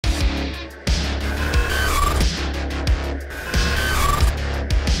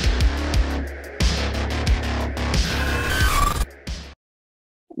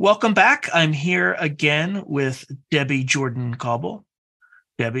Welcome back. I'm here again with Debbie Jordan-Kauble.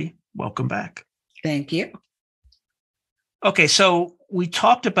 Debbie, welcome back. Thank you. Okay, so we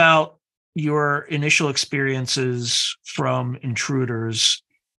talked about your initial experiences from Intruders,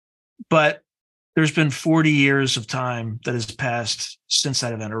 but there's been 40 years of time that has passed since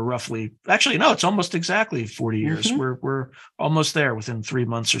that event, or roughly. Actually, no, it's almost exactly 40 years. Mm-hmm. We're almost there within 3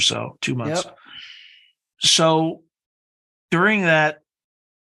 months or so, 2 months. Yep. So during that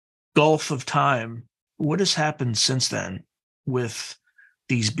gulf of time, what has happened since then with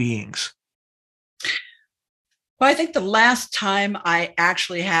these beings? Well, I think the last time I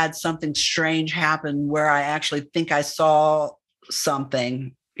actually had something strange happen where I actually think I saw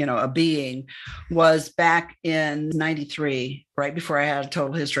something, a being, was back in 93, right before I had a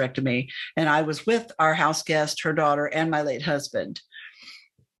total hysterectomy. And I was with our house guest, her daughter, and my late husband.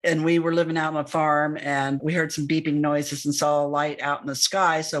 And we were living out on a farm, and we heard some beeping noises and saw a light out in the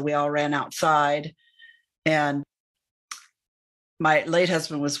sky. So we all ran outside, and my late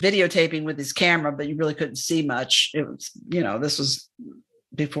husband was videotaping with his camera, but you really couldn't see much. It was, this was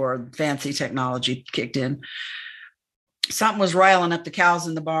before fancy technology kicked in. Something was riling up the cows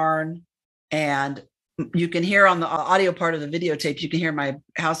in the barn, and you can hear on the audio part of the videotape, you can hear my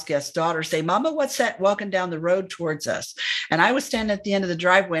house guest's daughter say, "Mama, what's that walking down the road towards us?" And I was standing at the end of the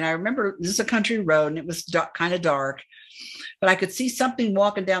driveway, and I remember this is a country road, and it was kind of dark, but I could see something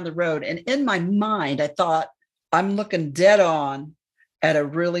walking down the road. And in my mind, I thought, I'm looking dead on at a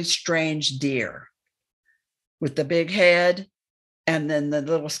really strange deer with the big head and then the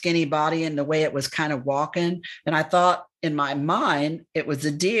little skinny body and the way it was kind of walking. And I thought in my mind, it was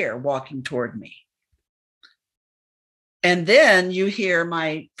a deer walking toward me. And then you hear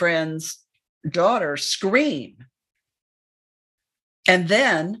my friend's daughter scream. And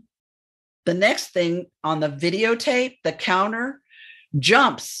then the next thing on the videotape, the counter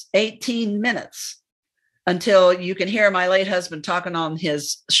jumps 18 minutes until you can hear my late husband talking on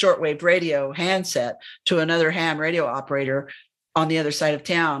his shortwave radio handset to another ham radio operator on the other side of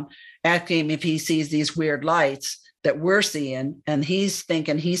town, asking him if he sees these weird lights that we're seeing. And he's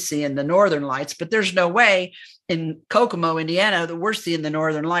thinking he's seeing the northern lights, but there's no way in Kokomo, Indiana, that we're seeing the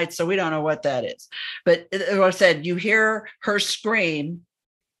northern lights. So we don't know what that is. But as I said, you hear her scream,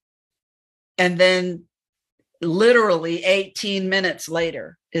 and then literally 18 minutes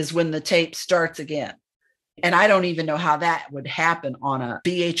later is when the tape starts again. And I don't even know how that would happen on a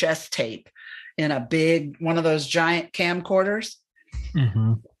VHS tape in a big, one of those giant camcorders.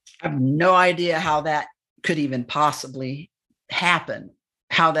 Mm-hmm. I have no idea how that could even possibly happen,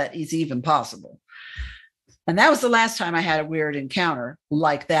 how that is even possible. And that was the last time I had a weird encounter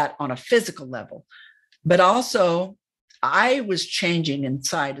like that on a physical level. But also, I was changing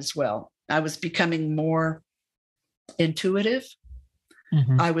inside as well. I was becoming more intuitive.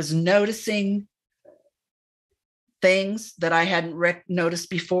 Mm-hmm. I was noticing things that I hadn't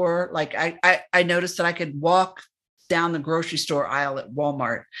noticed before. Like I noticed that I could walk down the grocery store aisle at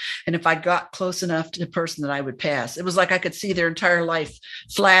Walmart, and if I got close enough to the person that I would pass, it was like I could see their entire life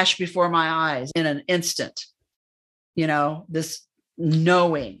flash before my eyes in an instant. This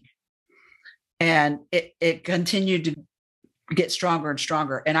knowing, and it continued to get stronger and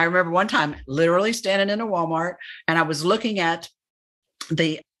stronger. And I remember one time literally standing in a Walmart, and I was looking at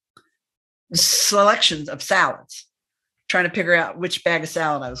the selections of salads, trying to figure out which bag of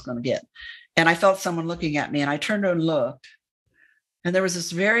salad I was going to get. And I felt someone looking at me, and I turned and looked, and there was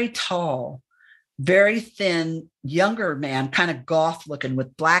this very tall, very thin, younger man, kind of goth looking,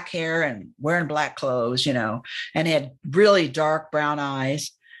 with black hair and wearing black clothes, and he had really dark brown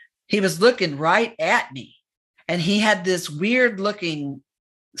eyes. He was looking right at me, and he had this weird looking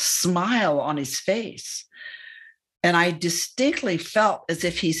smile on his face. And I distinctly felt as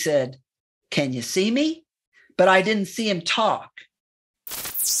if he said, "Can you see me?" But I didn't see him talk.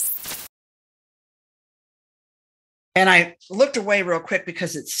 And I looked away real quick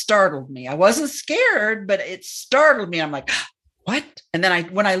because it startled me. I wasn't scared, but it startled me. I'm like, what? And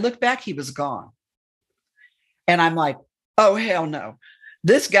then when I looked back, he was gone. And I'm like, oh, hell no.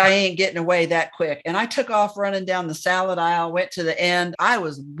 This guy ain't getting away that quick. And I took off running down the salad aisle, went to the end. I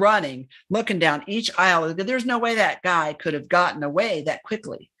was running, looking down each aisle. There's no way that guy could have gotten away that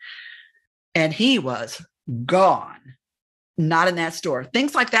quickly. And he was gone. Not in that store.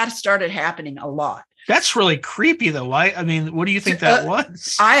 Things like that started happening a lot. That's really creepy, though. I mean, what do you think that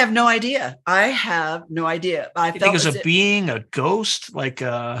was? I have no idea. I think it was a being, a ghost,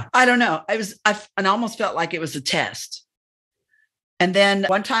 I don't know. I almost felt like it was a test. And then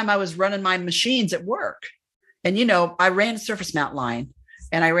one time I was running my machines at work, and I ran a surface mount line,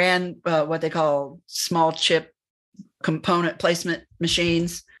 and I ran what they call small chip component placement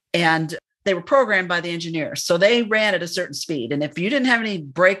machines. And they were programmed by the engineers. So they ran at a certain speed. And if you didn't have any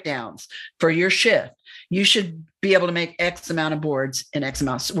breakdowns for your shift, you should be able to make X amount of boards in X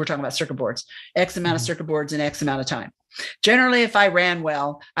amount. We're talking about circuit boards, X amount of circuit boards in X amount of time. Generally, if I ran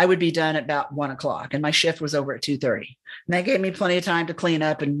well, I would be done at about 1:00 and my shift was over at 2:30. And that gave me plenty of time to clean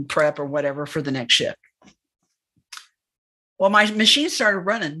up and prep or whatever for the next shift. Well, my machine started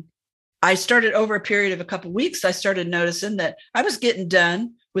running. I started over a period of a couple of weeks. I started noticing that I was getting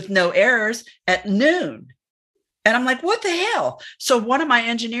done with no errors at noon. And I'm like, what the hell? So one of my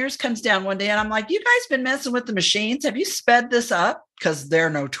engineers comes down one day and I'm like, you guys been messing with the machines? Have you sped this up? Because they're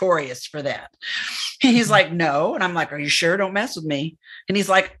notorious for that. And he's like, no. And I'm like, are you sure? Don't mess with me. And he's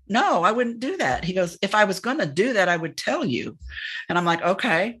like, no, I wouldn't do that. He goes, if I was going to do that, I would tell you. And I'm like,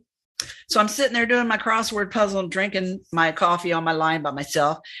 okay. So I'm sitting there doing my crossword puzzle and drinking my coffee on my line by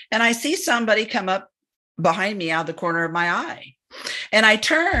myself. And I see somebody come up behind me out of the corner of my eye. And I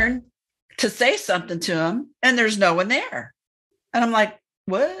turn to say something to him and there's no one there. And I'm like,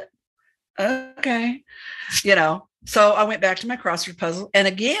 what? Okay. So I went back to my crossword puzzle. And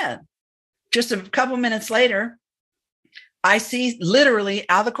again, just a couple minutes later, I see literally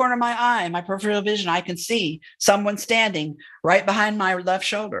out of the corner of my eye, my peripheral vision, I can see someone standing right behind my left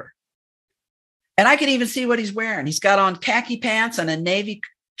shoulder. And I can even see what he's wearing. He's got on khaki pants and a navy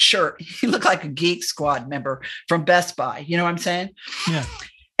shirt. He looked like a Geek Squad member from Best Buy. You know what I'm saying? Yeah.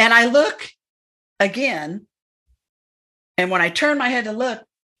 And I look again. And when I turn my head to look,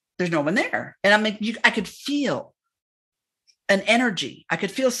 there's no one there. And I could feel an energy. I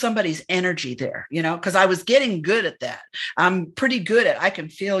could feel somebody's energy there, because I was getting good at that. I'm pretty good at, I can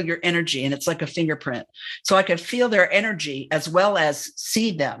feel your energy and it's like a fingerprint. So I could feel their energy as well as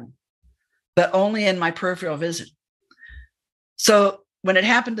see them, but only in my peripheral vision. So when it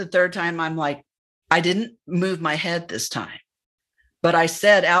happened the third time, I'm like, I didn't move my head this time, but I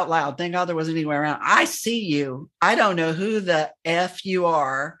said out loud, thank God there wasn't anywhere around. I see you. I don't know who the F you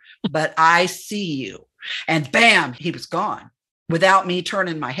are, but I see you. And bam, he was gone without me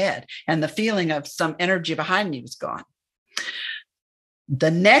turning my head. And the feeling of some energy behind me was gone.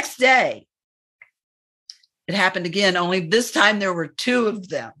 The next day, it happened again, only this time there were two of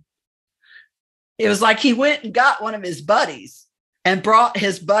them. It was like he went and got one of his buddies and brought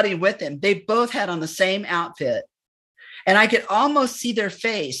his buddy with him. They both had on the same outfit. And I could almost see their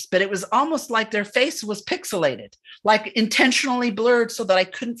face, but it was almost like their face was pixelated, like intentionally blurred so that I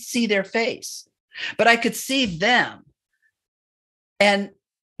couldn't see their face, but I could see them. And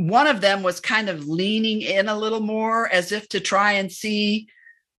one of them was kind of leaning in a little more as if to try and see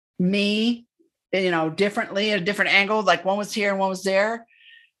me, differently at a different angle, like one was here and one was there.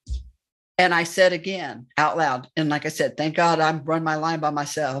 And I said again out loud, and like I said, thank God I'm run my line by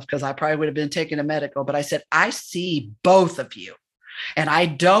myself because I probably would have been taking a medical, but I said, I see both of you and I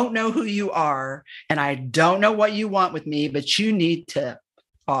don't know who you are and I don't know what you want with me, but you need to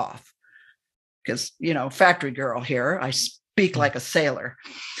off because, factory girl here, I speak like a sailor,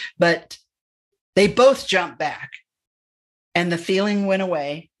 but they both jumped back and the feeling went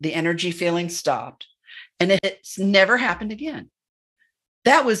away. The energy feeling stopped and it's never happened again.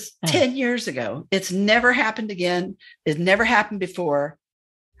 That was 10 years ago. It's never happened again. It never happened before.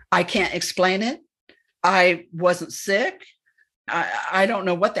 I can't explain it. I wasn't sick. I don't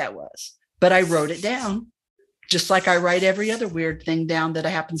know what that was, but I wrote it down just like I write every other weird thing down that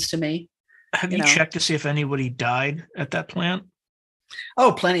happens to me. Have you checked to see if anybody died at that plant?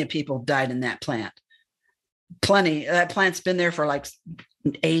 Oh, plenty of people died in that plant. Plenty. That plant's been there for like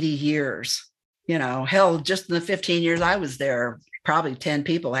 80 years. Hell, just in the 15 years I was there, probably 10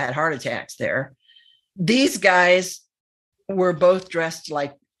 people had heart attacks there. These guys were both dressed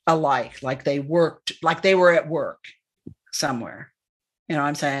alike, like they worked, like they were at work somewhere. You know what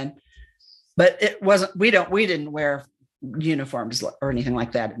I'm saying? But it wasn't, we didn't wear uniforms or anything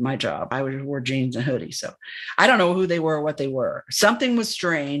like that at my job. I wore jeans and hoodies. So I don't know who they were or what they were. Something was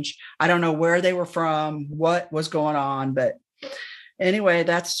strange. I don't know where they were from, what was going on. But anyway,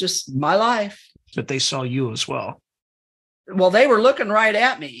 that's just my life. But they saw you as well. Well, they were looking right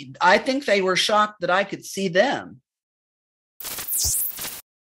at me. I think they were shocked that I could see them.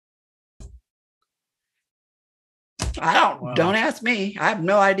 Don't ask me. I have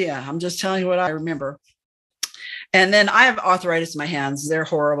no idea. I'm just telling you what I remember. And then I have arthritis in my hands. They're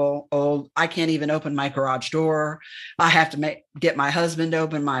horrible, old. I can't even open my garage door. I have to get my husband to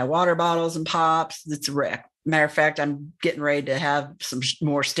open my water bottles and pops. It's a wreck. Matter of fact, I'm getting ready to have some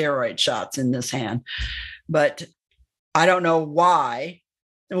more steroid shots in this hand. But I don't know why.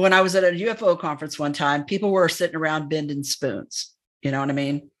 When I was at a UFO conference one time, people were sitting around bending spoons. You know what I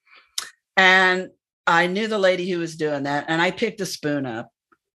mean? And I knew the lady who was doing that. And I picked a spoon up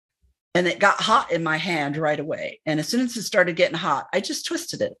and it got hot in my hand right away. And as soon as it started getting hot, I just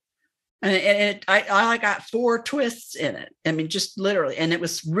twisted it. And I got 4 twists in it. I mean, just literally. And it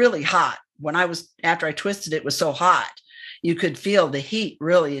was really hot. After I twisted it, it was so hot, you could feel the heat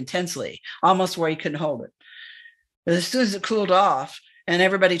really intensely, almost where you couldn't hold it. But as soon as it cooled off and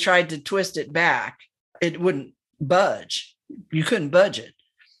everybody tried to twist it back, it wouldn't budge. You couldn't budge it.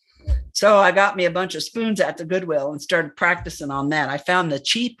 So I got me a bunch of spoons at the Goodwill and started practicing on that. I found the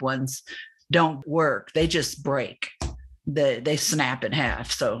cheap ones don't work. They just break. They snap in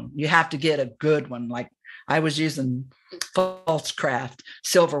half. So you have to get a good one. Like I was using False Craft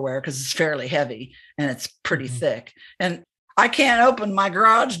silverware because it's fairly heavy and it's pretty thick. And I can't open my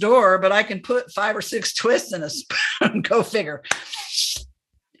garage door, but I can put 5 or 6 twists in a spoon. Go figure.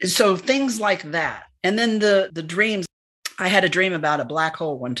 So things like that. And then the dreams. I had a dream about a black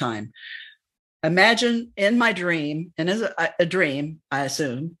hole one time. Imagine in my dream, and as a dream, I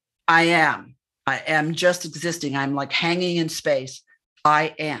assume, I am just existing. I'm like hanging in space.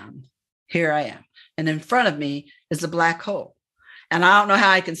 I am. Here I am. And in front of me is a black hole. And I don't know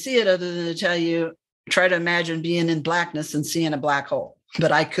how I can see it other than to tell you, try to imagine being in blackness and seeing a black hole.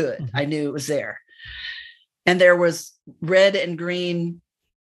 But I could. Mm-hmm. I knew it was there. And there was red and green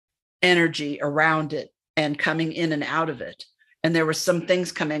energy around it and coming in and out of it. And there were some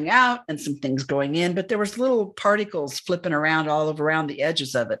things coming out and some things going in, but there was little particles flipping around all around the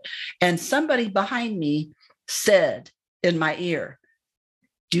edges of it. And somebody behind me said in my ear,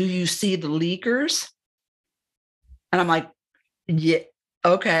 "Do you see the leakers?" And I'm like, "Yeah,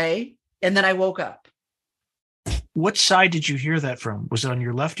 okay." And then I woke up. What side did you hear that from? Was it on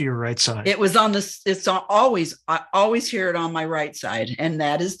your left or your right side? It was on this. I always hear it on my right side. And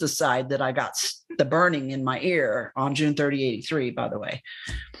that is the side that I got the burning in my ear on June 30, 83, by the way.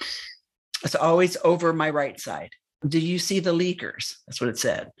 It's always over my right side. Do you see the leakers? That's what it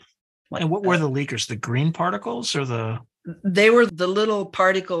said. Like, and what were the leakers? The green particles or the? They were the little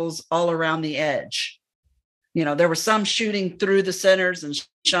particles all around the edge. You know, there were some shooting through the centers and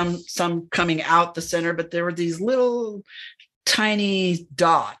some coming out the center, but there were these little tiny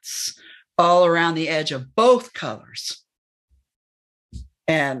dots all around the edge of both colors.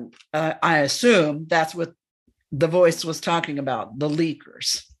 And I assume that's what the voice was talking about, the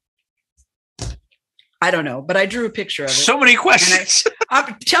leakers. I don't know, but I drew a picture of it. So many questions.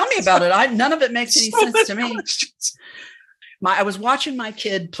 Tell me about it. None of it makes any sense to me. Questions. I was watching my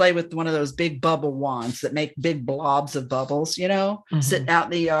kid play with one of those big bubble wands that make big blobs of bubbles, you know, sitting out in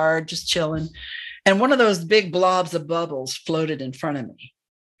the yard, just chilling. And one of those big blobs of bubbles floated in front of me.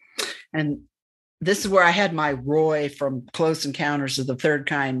 And this is where I had my Roy from Close Encounters of the Third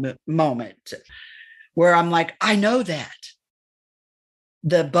Kind moment, where I'm like, I know that.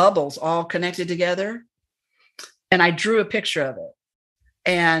 The bubbles all connected together. And I drew a picture of it.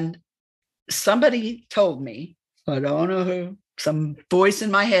 And somebody told me, I don't know who, some voice in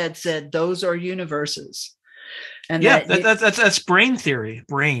my head said, those are universes. And yeah, that's brain theory,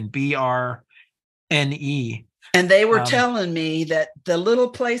 brain, BRNE. And they were telling me that the little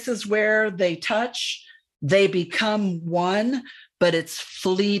places where they touch, they become one, but it's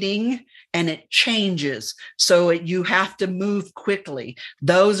fleeting and it changes. So you have to move quickly.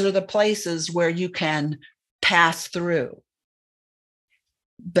 Those are the places where you can pass through.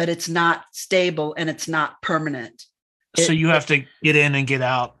 But it's not stable and it's not permanent. So you have to get in and get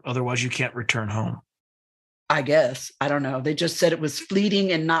out. Otherwise you can't return home. I guess. I don't know. They just said it was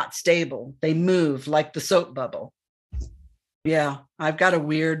fleeting and not stable. They move like the soap bubble. Yeah, I've got a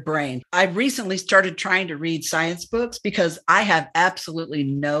weird brain. I recently started trying to read science books because I have absolutely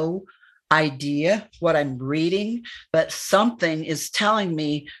no idea what I'm reading, but something is telling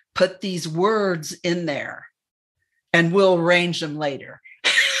me, put these words in there and we'll arrange them later.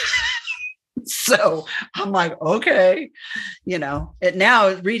 So I'm like, okay, you know, now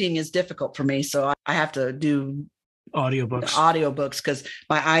reading is difficult for me. So I have to do audiobooks because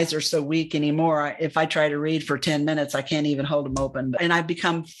my eyes are so weak anymore. If I try to read for 10 minutes, I can't even hold them open. And I've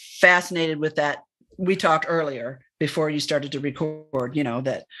become fascinated with that. We talked earlier before you started to record, you know,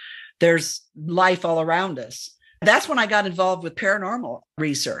 that there's life all around us. That's when I got involved with paranormal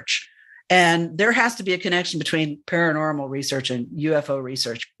research. And there has to be a connection between paranormal research and UFO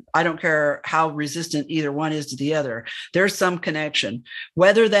research. I don't care how resistant either one is to the other. There's some connection.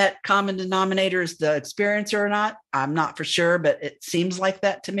 Whether that common denominator is the experiencer or not, I'm not for sure, but it seems like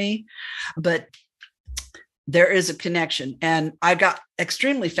that to me. But there is a connection. And I got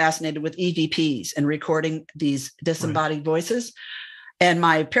extremely fascinated with EVPs and recording these disembodied voices. And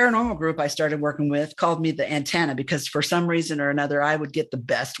my paranormal group I started working with called me the antenna because for some reason or another, I would get the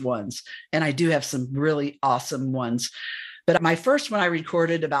best ones. And I do have some really awesome ones. But my first one I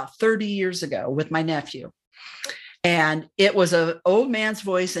recorded about 30 years ago with my nephew. And it was an old man's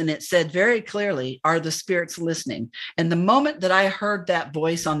voice, and it said very clearly, "Are the spirits listening?" And the moment that I heard that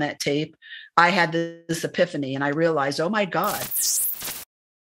voice on that tape, I had this epiphany, and I realized, oh my God,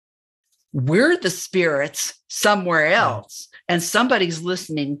 we're the spirits somewhere else, and somebody's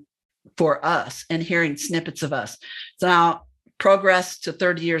listening for us and hearing snippets of us. So now, progress to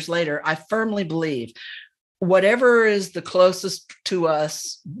 30 years later, I firmly believe whatever is the closest to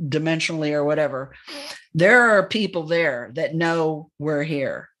us dimensionally or whatever, there are people there that know we're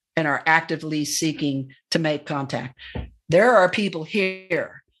here and are actively seeking to make contact. There are people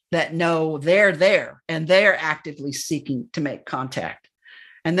here that know they're there and they're actively seeking to make contact.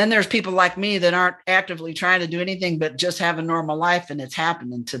 And then there's people like me that aren't actively trying to do anything but just have a normal life, and it's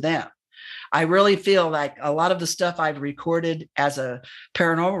happening to them. I really feel like a lot of the stuff I've recorded as a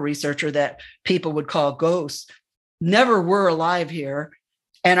paranormal researcher that people would call ghosts never were alive here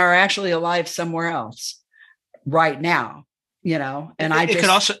and are actually alive somewhere else right now, and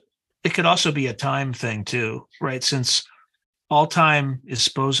it could also be a time thing too, right? Since all time is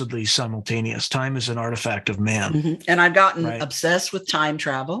supposedly simultaneous. Time is an artifact of man. Mm-hmm. And I've gotten obsessed with time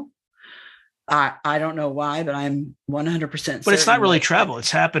travel. I don't know why, but I'm 100% certain. But it's not really travel.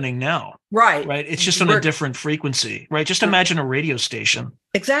 It's happening now. Right. Right. It's just on a different frequency, right? Just imagine a radio station.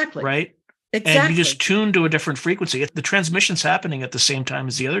 Exactly. Right. Exactly. And you just tune to a different frequency. The transmission's happening at the same time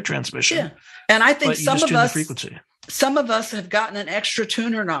as the other transmission. Yeah. And I think some of us have gotten an extra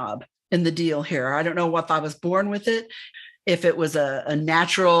tuner knob in the deal here. I don't know if I was born with it, if it was a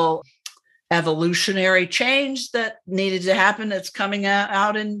natural evolutionary change that needed to happen that's coming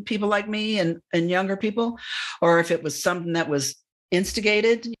out in people like me and younger people, or if it was something that was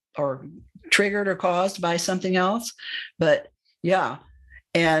instigated or triggered or caused by something else. But yeah,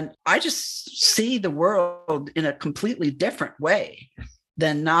 and I just see the world in a completely different way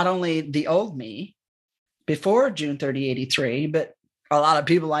than not only the old me before June 30, 83, but a lot of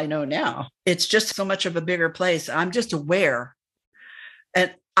people I know now. It's just so much of a bigger place. I'm just aware.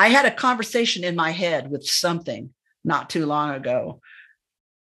 And I had a conversation in my head with something not too long ago.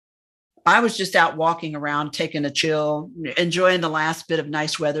 I was just out walking around, taking a chill, enjoying the last bit of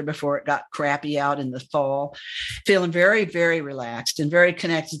nice weather before it got crappy out in the fall, feeling very, very relaxed and very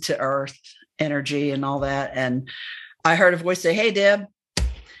connected to earth energy and all that. And I heard a voice say, "Hey, Deb."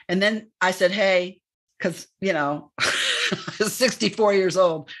 And then I said, "Hey," because, I was 64 years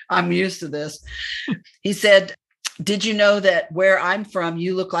old. I'm used to this. He said, "Did you know that where I'm from,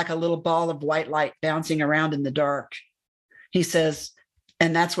 you look like a little ball of white light bouncing around in the dark?" He says,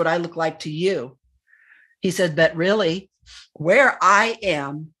 "And that's what I look like to you." He said, "But really, where I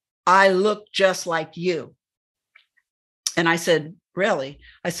am, I look just like you." And I said, "Really?"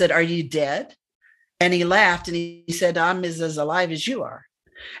 I said, "Are you dead?" And he laughed and he said, "I'm as alive as you are."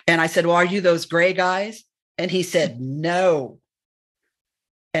 And I said, "Well, are you those gray guys?" And he said, "No."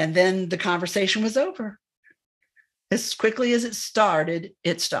 And then the conversation was over. As quickly as it started,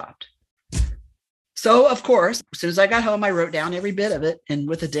 it stopped. So, of course, as soon as I got home, I wrote down every bit of it and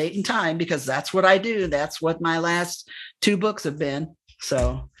with a date and time, because that's what I do. That's what my last 2 books have been.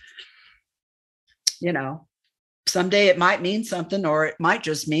 So, someday it might mean something, or it might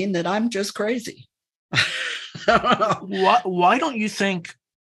just mean that I'm just crazy. Why don't you think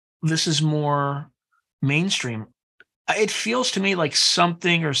this is more mainstream? It feels to me like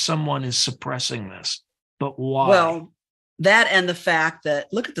something or someone is suppressing this. But why? Well, that and the fact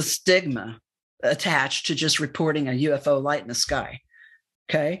that, look at the stigma attached to just reporting a UFO light in the sky.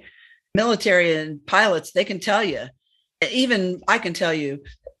 Okay. Military and pilots, they can tell you, even I can tell you,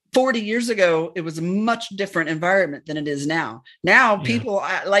 40 years ago, it was a much different environment than it is now. Now people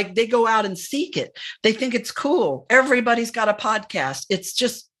they go out and seek it. They think it's cool. Everybody's got a podcast. It's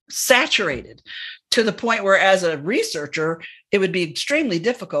just saturated to the point where, as a researcher, it would be extremely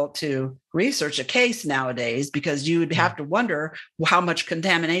difficult to research a case nowadays, because you would have to wonder how much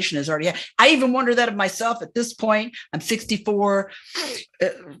contamination is already. I even wonder that of myself at this point. I'm 64.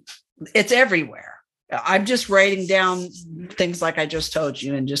 It's everywhere. I'm just writing down things like I just told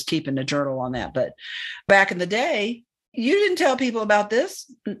you and just keeping a journal on that. But back in the day, you didn't tell people about this,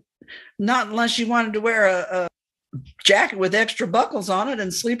 not unless you wanted to wear a jacket with extra buckles on it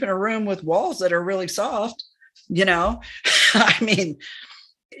and sleep in a room with walls that are really soft, I mean,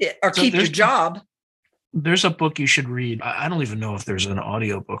 or keep your job. There's a book you should read. I don't even know if there's an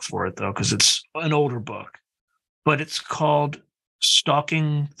audiobook for it, though, because it's an older book, but it's called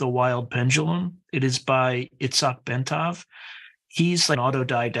Stalking the Wild Pendulum. It is by Itzhak Bentov. He's an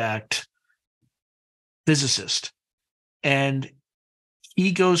autodidact physicist, and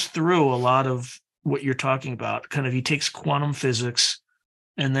he goes through a lot of what you're talking about. Kind of, he takes quantum physics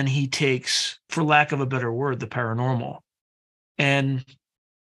and then he takes, for lack of a better word, the paranormal, and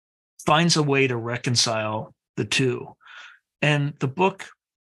finds a way to reconcile the two. And the book,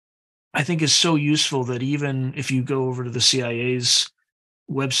 I think, is so useful that even if you go over to the CIA's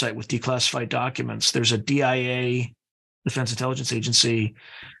website with declassified documents, there's a DIA, Defense Intelligence Agency,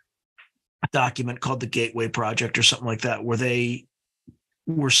 document called the Gateway Project or something like that, where they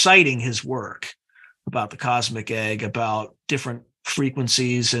were citing his work about the cosmic egg, about different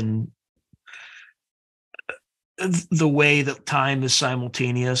frequencies and the way that time is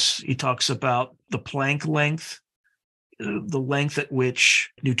simultaneous. He talks about the Planck length, the length at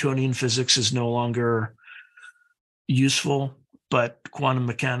which Newtonian physics is no longer useful, but quantum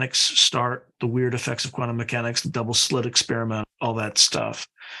mechanics start, the weird effects of quantum mechanics, the double slit experiment, all that stuff.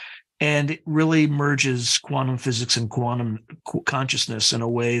 And it really merges quantum physics and quantum consciousness in a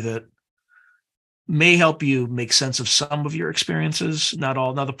way that may help you make sense of some of your experiences, not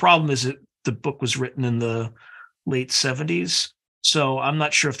all. Now, the problem is that the book was written in the late 70s. So I'm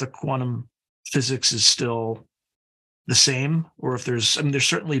not sure if the quantum physics is still the same, or if there's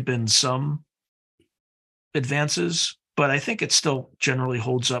certainly been some advances, but I think it still generally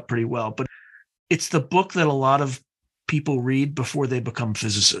holds up pretty well. But it's the book that a lot of people read before they become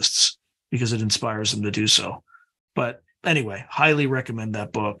physicists because it inspires them to do so. But anyway, highly recommend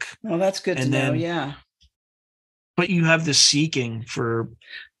that book. Well, that's good to know. Yeah. But you have this seeking for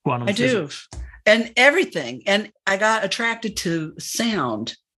quantum physics. I do. And everything. And I got attracted to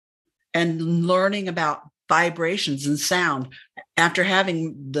sound and learning about vibrations and sound after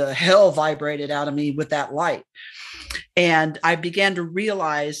having the hell vibrated out of me with that light. And I began to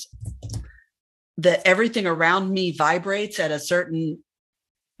realize that everything around me vibrates at a certain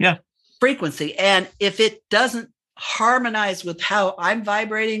frequency. And if it doesn't harmonize with how I'm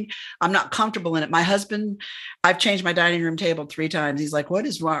vibrating, I'm not comfortable in it. My husband, I've changed my dining room table 3 times. He's like, what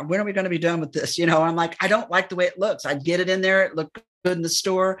is wrong? When are we going to be done with this? I'm like, I don't like the way it looks. I get it in there. It looked good in the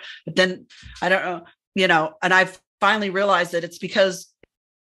store, but then I don't know, and I've finally realized that it's because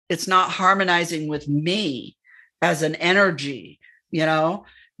it's not harmonizing with me as an energy,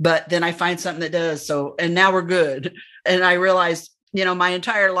 but then I find something that does. So, and now we're good. And I realized, my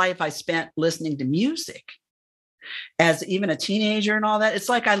entire life I spent listening to music as even a teenager and all that. It's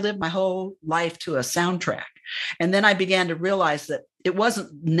like I lived my whole life to a soundtrack. And then I began to realize that it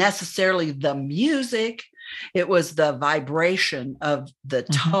wasn't necessarily the music, it was the vibration of the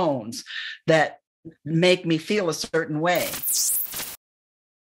tones that make me feel a certain way.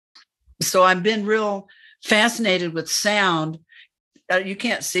 So I've been real fascinated with sound. You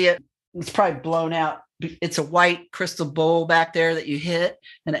can't see it. It's probably blown out. It's a white crystal bowl back there that you hit,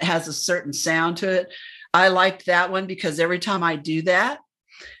 and it has a certain sound to it. I liked that one because every time I do that,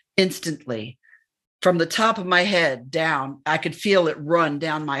 instantly, from the top of my head down, I could feel it run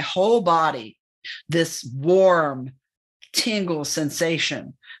down my whole body, this warm tingle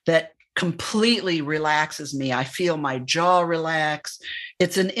sensation that completely relaxes me. I feel my jaw relax.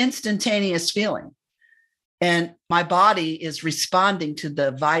 It's an instantaneous feeling. And my body is responding to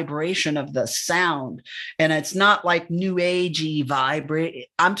the vibration of the sound. And it's not like new agey vibrate.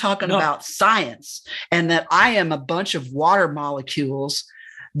 I'm talking about science, and that I am a bunch of water molecules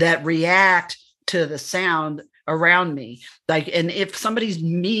that react to the sound around me. And if somebody's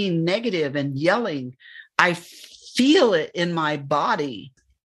being negative and yelling, I feel it in my body.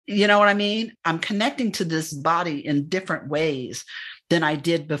 You know what I mean? I'm connecting to this body in different ways than I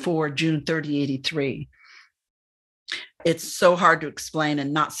did before June 30, 83. It's so hard to explain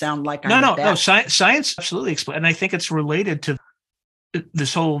and not sound like No. Science absolutely explains. And I think it's related to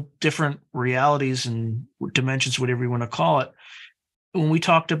this whole different realities and dimensions, whatever you want to call it. When we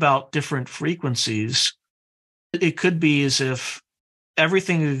talked about different frequencies, it could be as if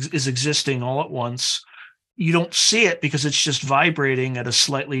everything is existing all at once. You don't see it because it's just vibrating at a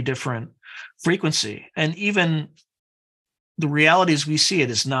slightly different frequency. And even the realities we see it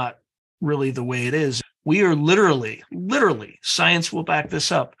is not really the way it is. We are literally, science will back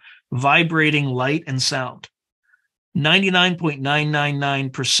this up, vibrating light and sound.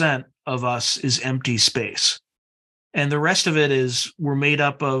 99.999% of us is empty space. And the rest of it is we're made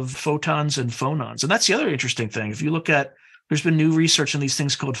up of photons and phonons. And that's the other interesting thing. If you look at, there's been new research on these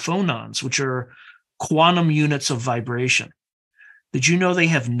things called phonons, which are quantum units of vibration. Did you know they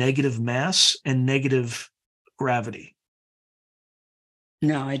have negative mass and negative gravity?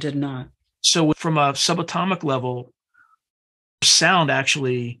 No, I did not. So from a subatomic level, sound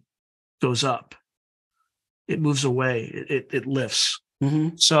actually goes up. It moves away. It lifts.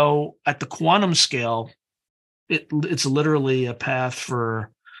 Mm-hmm. So at the quantum scale, it's literally a path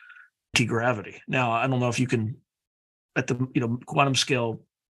for anti-gravity. Now, I don't know if you can, at the quantum scale,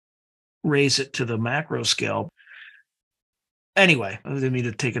 raise it to the macro scale. Anyway, I didn't mean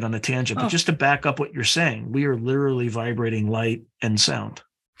to take it on a tangent, but just to back up what you're saying, we are literally vibrating light and sound.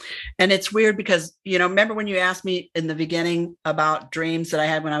 And it's weird because, remember when you asked me in the beginning about dreams that I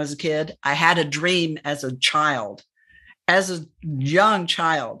had when I was a kid? I had a dream as a young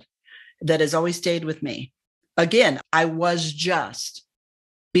child that has always stayed with me. Again, I was just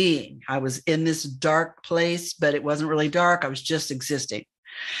being. I was in this dark place, but it wasn't really dark. I was just existing.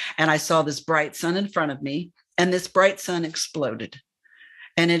 And I saw this bright sun in front of me, and this bright sun exploded.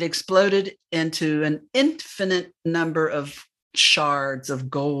 And it exploded into an infinite number of shards of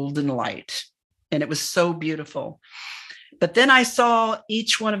golden light. And it was so beautiful. But then I saw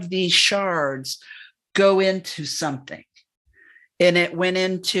each one of these shards go into something. And it went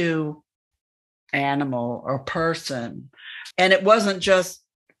into animal or person. And it wasn't just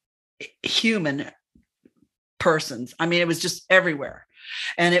human persons. I mean, it was just everywhere.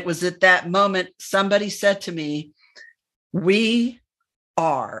 And it was at that moment, somebody said to me, we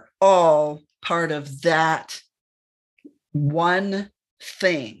are all part of that one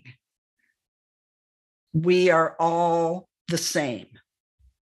thing. We are all the same.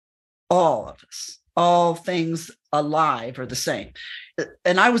 All of us, all things alive are the same.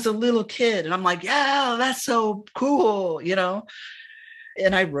 And I was a little kid and I'm like, yeah, that's so cool,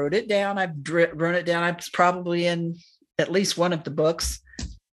 And I wrote it down. I wrote it down. I was probably in at least one of the books.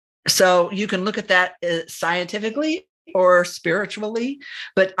 So you can look at that scientifically or spiritually.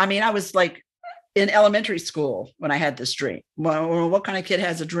 But I mean, I was like in elementary school when I had this dream. Well, what kind of kid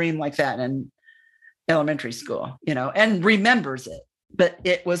has a dream like that in elementary school, and remembers it? But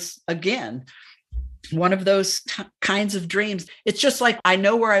it was, again, one of those kinds of dreams. It's just like, I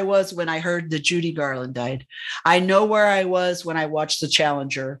know where I was when I heard that Judy Garland died. I know where I was when I watched the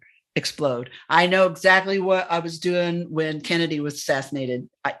Challenger explode. I know exactly what I was doing when Kennedy was assassinated.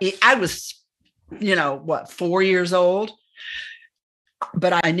 I was, 4 years old,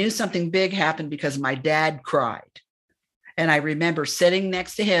 but I knew something big happened because my dad cried. And I remember sitting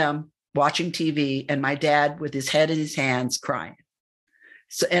next to him watching TV and my dad with his head in his hands crying.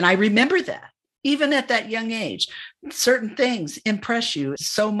 So, and I remember that. Even at that young age, certain things impress you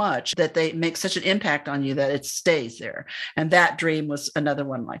so much that they make such an impact on you that it stays there. And that dream was another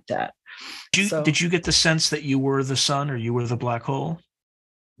one like that. Did you get the sense that you were the sun or you were the black hole?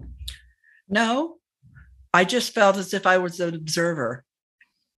 No, I just felt as if I was an observer.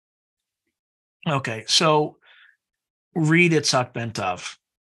 Okay, so read Itzhak Bentov,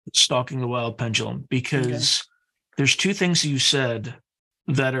 Stalking the Wild Pendulum, because there's two things you said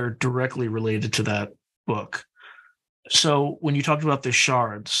that are directly related to that book. So when you talked about the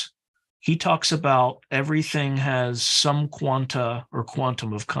shards, he talks about everything has some quanta or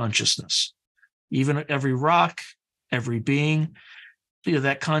quantum of consciousness. Even every rock, every being,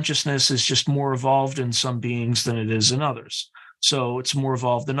 that consciousness is just more evolved in some beings than it is in others. So it's more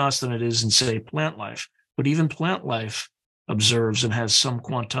evolved in us than it is in, say, plant life. But even plant life observes and has some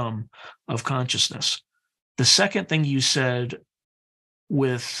quantum of consciousness. The second thing you said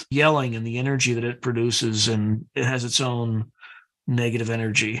with yelling and the energy that it produces, and it has its own negative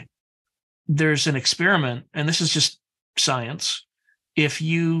energy. There's an experiment, and this is just science. If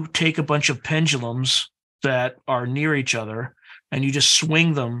you take a bunch of pendulums that are near each other and you just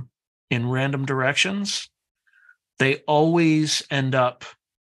swing them in random directions, they always end up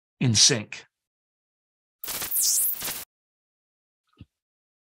in sync.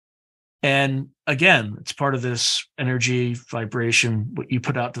 And again, it's part of this energy vibration, what you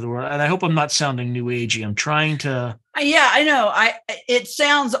put out to the world. And I hope I'm not sounding new agey. I'm trying to. Yeah, I know. It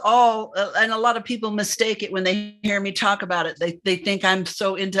sounds all, and a lot of people mistake it when they hear me talk about it. They think I'm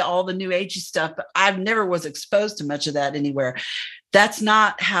so into all the new agey stuff, but I've never was exposed to much of that anywhere. That's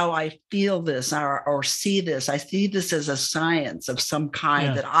not how I feel this or see this. I see this as a science of some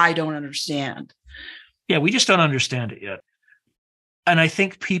kind that I don't understand. Yeah, we just don't understand it yet. And I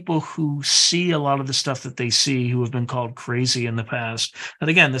think people who see a lot of the stuff that they see, who have been called crazy in the past, and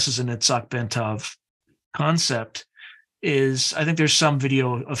again, this is an Itzhak Bentov concept, is I think there's some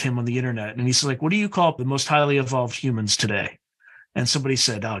video of him on the internet, and he's like, what do you call the most highly evolved humans today? And somebody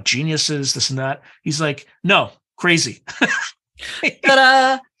said, oh, geniuses, this and that. He's like, no, crazy.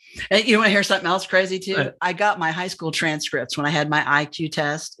 Ta-da! And you want to hear something else crazy too? I got my high school transcripts when I had my IQ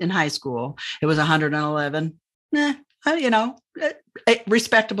test in high school. It was 111.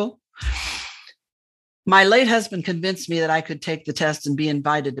 Respectable. My late husband convinced me that I could take the test and be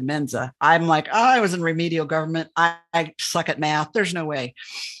invited to Mensa. I'm like, I was in remedial government. I suck at math. There's no way.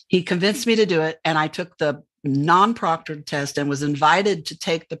 He convinced me to do it. And I took the non-proctored test and was invited to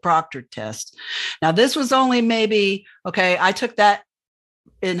take the proctored test. Now, this was only maybe, I took that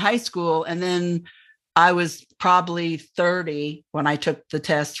in high school, and then I was probably 30 when I took the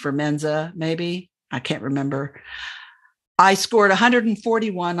test for Mensa, maybe. I can't remember. I scored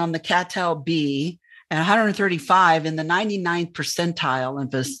 141 on the CATEL B and 135 in the 99th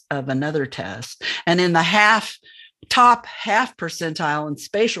percentile of another test, and in the top half percentile in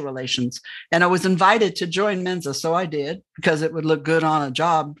spatial relations. And I was invited to join Mensa, so I did, because it would look good on a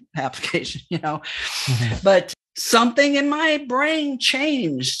job application, Mm-hmm. But something in my brain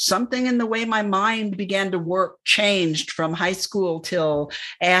changed. Something in the way my mind began to work changed from high school till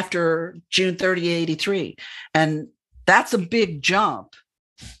after June 30, 83. And that's a big jump.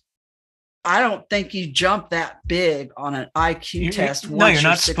 I don't think you jump that big on an IQ test. No, you're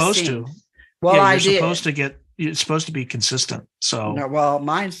not 16. supposed to. Well, you're I did. It's supposed to be consistent. So, no, well,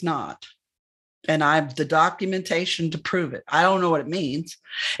 mine's not. And I have the documentation to prove it. I don't know what it means.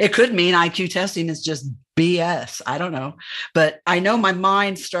 It could mean IQ testing is just BS. I don't know. But I know my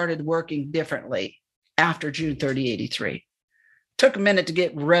mind started working differently after June 30, 83. Took a minute to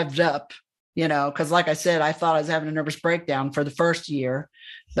get revved up, because like I said, I thought I was having a nervous breakdown for the first year.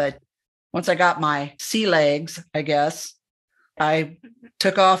 But once I got my sea legs, I guess, I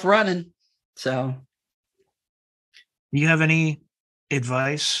took off running. So. Do you have any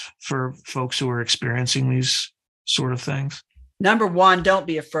advice for folks who are experiencing these sort of things? Number one, don't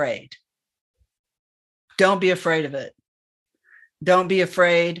be afraid. Don't be afraid of it. Don't be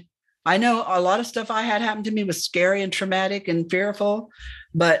afraid. I know a lot of stuff I had happen to me was scary and traumatic and fearful,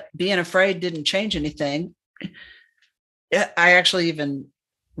 but being afraid didn't change anything. I actually even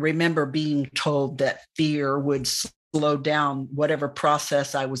remember being told that fear would slow down whatever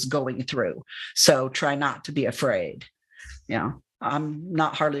process I was going through. So try not to be afraid. I'm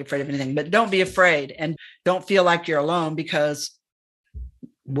not hardly afraid of anything, but don't be afraid, and don't feel like you're alone, because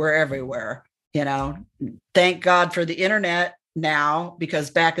we're everywhere. Thank God for the internet now, because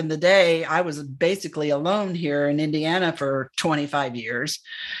back in the day, I was basically alone here in Indiana for 25 years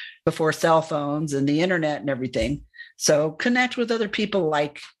before cell phones and the internet and everything. So connect with other people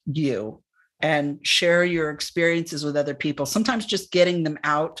like you and share your experiences with other people. Sometimes just getting them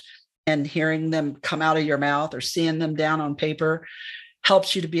out and hearing them come out of your mouth or seeing them down on paper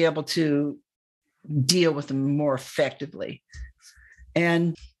helps you to be able to deal with them more effectively.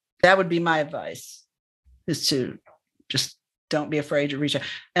 And that would be my advice, is to just don't be afraid to reach out.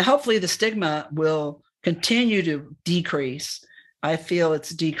 And hopefully the stigma will continue to decrease. I feel it's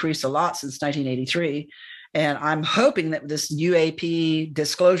decreased a lot since 1983. And I'm hoping that this UAP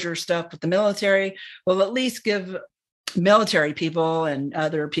disclosure stuff with the military will at least give military people and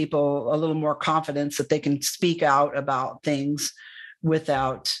other people a little more confidence that they can speak out about things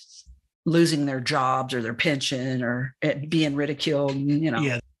without losing their jobs or their pension or being ridiculed.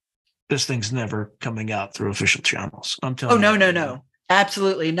 Yeah, this thing's never coming out through official channels. I'm telling you. Oh, no,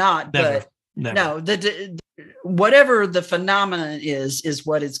 absolutely not. Never. No, whatever the phenomenon is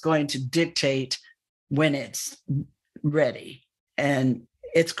what it's going to dictate when it's ready, and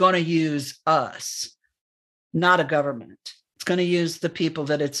it's going to use us, not a government. It's going to use the people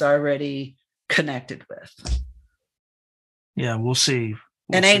that it's already connected with. Yeah, we'll see.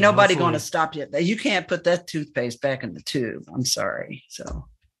 And ain't nobody going to stop you. You can't put that toothpaste back in the tube. I'm sorry. So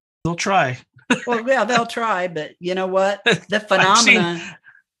they'll try. Well, yeah, they'll try, but you know what? The phenomenon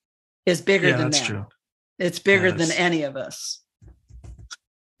is bigger than that's them. True. It's bigger than any of us.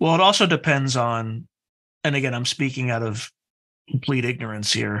 Well, it also depends on, and again, I'm speaking out of complete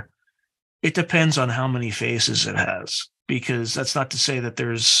ignorance here. It depends on how many faces it has, because that's not to say that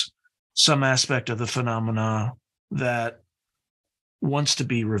there's some aspect of the phenomena that wants to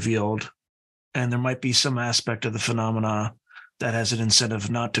be revealed, and there might be some aspect of the phenomena that has an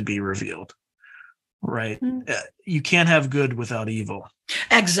incentive not to be revealed. Right? Mm-hmm. You can't have good without evil.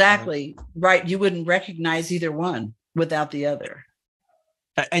 Exactly. Right. You wouldn't recognize either one without the other.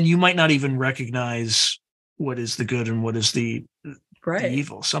 And you might not even recognize what is the good and what is the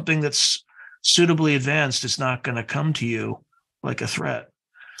evil. Something that's suitably advanced is not going to come to you like a threat.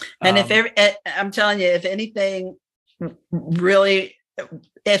 And I'm telling you, if anything, really,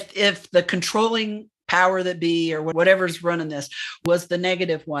 if the controlling power that be or whatever's running this was the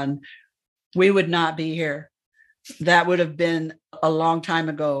negative one, we would not be here. That would have been a long time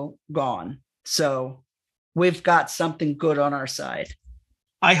ago gone. So we've got something good on our side.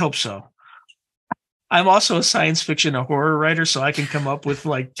 I hope so. I'm also a science fiction, a horror writer, so I can come up with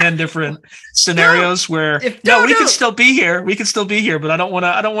like 10 different scenarios where we can still be here. We can still be here, but I don't want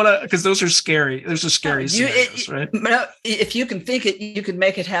to, because those are scary. Those are scary scenarios, right? No, if you can think it, you can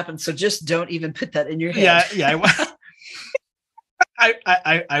make it happen. So just don't even put that in your head. Yeah.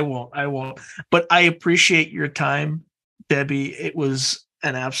 I won't. But I appreciate your time, Debbie. It was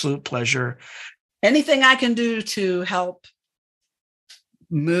an absolute pleasure. Anything I can do to help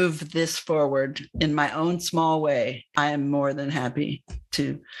move this forward in my own small way, I am more than happy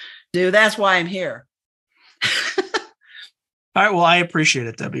to do. That's why I'm here. All right. Well, I appreciate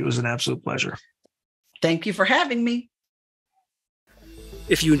it, Debbie. It was an absolute pleasure. Thank you for having me.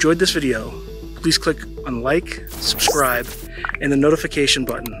 If you enjoyed this video, please click on like, subscribe, and the notification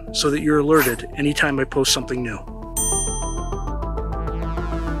button so that you're alerted anytime I post something new.